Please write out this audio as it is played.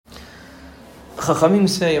Chachamim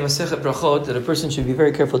say in Masechet Brachot that a person should be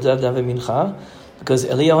very careful to have mincha, because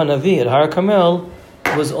Eliyahu Hanavi at Har Carmel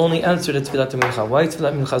was only answered at Tefillat mincha. Why is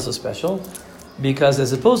Tefillat mincha so special? Because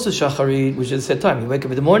as opposed to Shacharit, which is set time, you wake up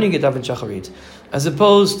in the morning, you daven Shacharit. As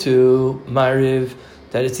opposed to Mariv,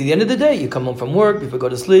 that it's the end of the day, you come home from work, before you go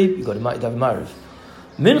to sleep, you go to daven Mariv.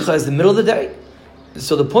 Mincha is the middle of the day.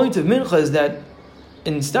 So the point of mincha is that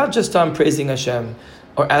it's not just time praising Hashem,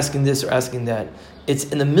 or asking this or asking that. It's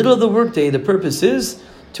in the middle of the workday. The purpose is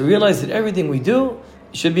to realize that everything we do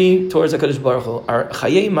should be towards HaKadosh Baruch Hu. Our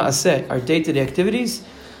chayei ma'aseh, our day-to-day activities,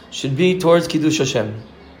 should be towards Kiddush Hashem.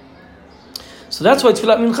 So that's why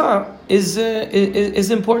Tefillat Mincha is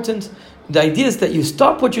important. The idea is that you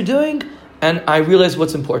stop what you're doing, and I realize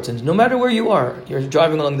what's important. No matter where you are, you're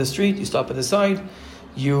driving along the street, you stop at the side,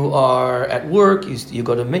 you are at work, you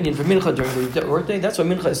go to Minyan for Mincha during the workday. That's why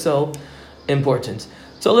Mincha is so important.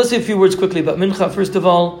 So let's say a few words quickly about Mincha. First of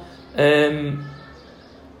all, there's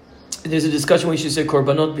a discussion we should say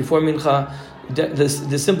Korbanot before Mincha.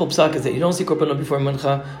 The simple psak is that you don't say Korbanot before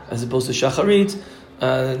Mincha as opposed to Shacharit.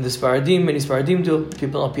 The Sfaradim, many Sfaradim do.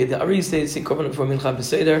 People on Piyad Ari say Korbanot before Mincha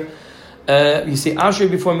Beseder. You say Asher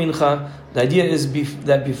before Mincha. The idea is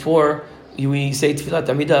that before we say Tefillat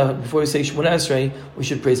Amidah, before we say Shemona Esrei, we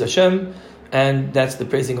should praise Hashem, and that's the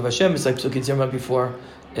praising of Hashem. It's like Psukei Tzimra before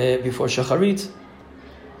Shacharit.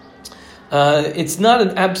 It's not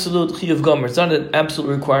an absolute chiyuv gomer. It's not an absolute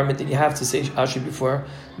requirement that you have to say Asher before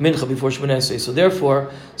Mincha, before Shemona Esrei. So therefore,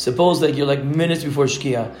 suppose that you're like minutes before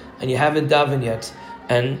Shkia and you haven't daven yet,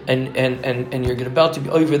 and you're about to be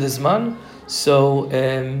over this man. So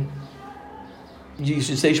you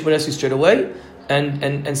should say Shemona Esrei straight away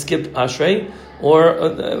and skip Ashrei. Or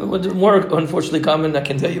what's more unfortunately common, I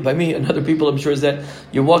can tell you by me and other people, I'm sure, is that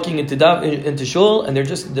you're walking into shul and they're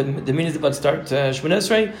just the minute is about to start Shemona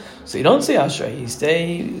Esrei, so you don't say Ashrei, you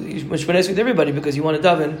stay Shemona Esrei with everybody because you want to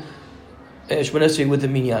daven Shemona Esrei with the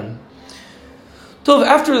minyan. So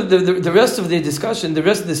after the rest of the discussion, the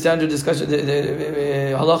rest of the standard discussion,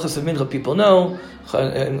 the halachas of mincha people know,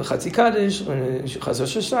 Chatzi Kaddish, Chazar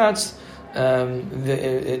Shashatz,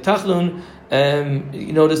 Tachlun.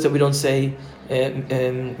 You notice that we don't say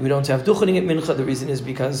we don't have duchening at mincha. The reason is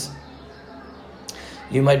because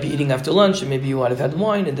you might be eating after lunch, and maybe you might have had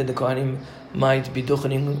wine, and then the kohanim might be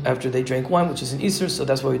duchening after they drank wine, which is an Easter. So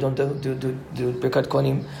that's why we don't do birkat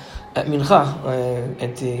kohanim at mincha.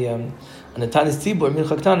 At the on the Tanis Tzibur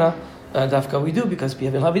mincha ktana dafka we do because we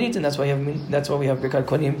have havinit, and that's why we have birkat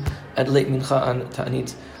kohanim at late mincha on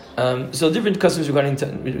ta'anit. So different customs regarding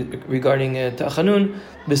Ta'chanun,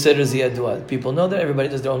 Beseder Ziyadua. People know that, everybody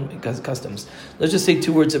does their own customs. Let's just say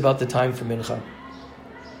 2 words about the time for Mincha.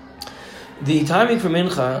 The timing for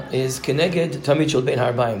Mincha is Keneged Tamid Shel Bein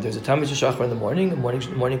Ha'arbaim. There's a Tamid Shel Shachar in the morning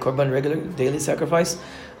korban, regular daily sacrifice,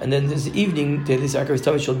 and then there's the evening daily sacrifice,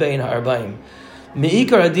 Tamid Shel Bein Ha'arbaim.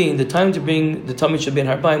 Me'ikar Adin, the time to bring the Tamid Shel Bein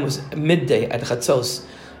Ha'arbaim was midday at Chatzos,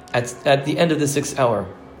 at the end of the 6th hour.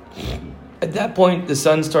 At that point, the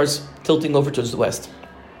sun starts tilting over towards the west.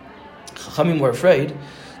 Chachamim were afraid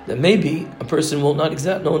that maybe a person will not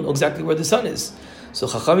know exactly where the sun is. So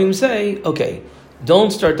Chachamim say, okay, don't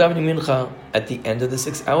start davening mincha at the end of the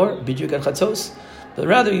 6th hour, biduk at chatzos, but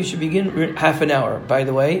rather you should begin half an hour. By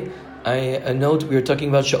the way, I note we are talking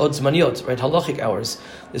about sha'ot zmaniyot, right? Halachic hours.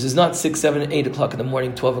 This is not 6, 7, 8 o'clock in the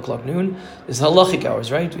morning, 12 o'clock noon. This is halachic hours,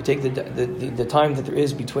 right? We take the time that there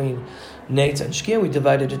is between Neitz and Shkia, we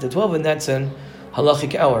divide it into 12, and that's an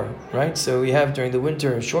halachic hour, right? So we have during the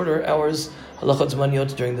winter shorter hours, halachot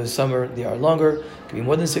zmaniyot. During the summer they are longer, it can be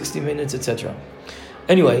more than 60 minutes, etc.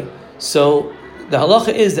 Anyway, so the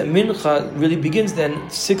halacha is that mincha really begins then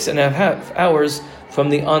 6.5 hours from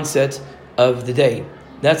the onset of the day.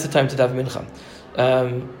 That's the time to daven mincha.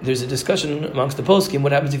 There's a discussion amongst the poskim,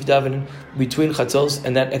 what happens if you daven between chatzos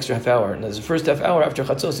and that extra half hour. And there's the first half hour after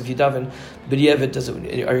chatzos, if you daven b'diavad,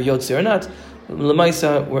 are you yotze or not?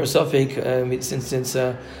 L'maisa, we're safek, since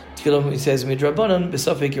Tefillah says midrabanan,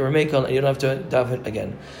 b'safek you're meikal, and you don't have to daven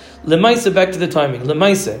again. L'maisa, back to the timing.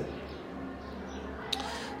 L'maisa,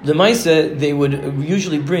 they would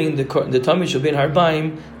usually bring the Tamid Shel Bein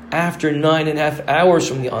Ha'arbaim after 9.5 hours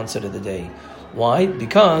from the onset of the day. Why?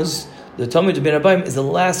 Because the Tamid Shel Bein Ha'arbaim is the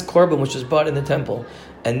last korban which was brought in the temple,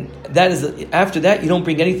 and that is after that you don't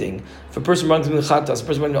bring anything. If a person brings chatas, a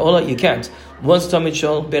person brings ola, you can't. Once Tamid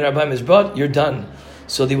Shel Bein Ha'arbaim is brought, you're done.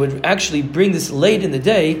 So they would actually bring this late in the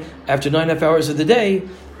day, after 9.5 hours of the day,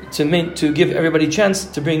 to give everybody a chance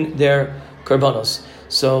to bring their korbanos.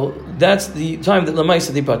 So that's the time that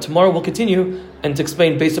Lamaisa they brought. Tomorrow we'll continue and to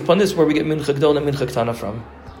explain based upon this where we get mincha gdol and mincha ktana from.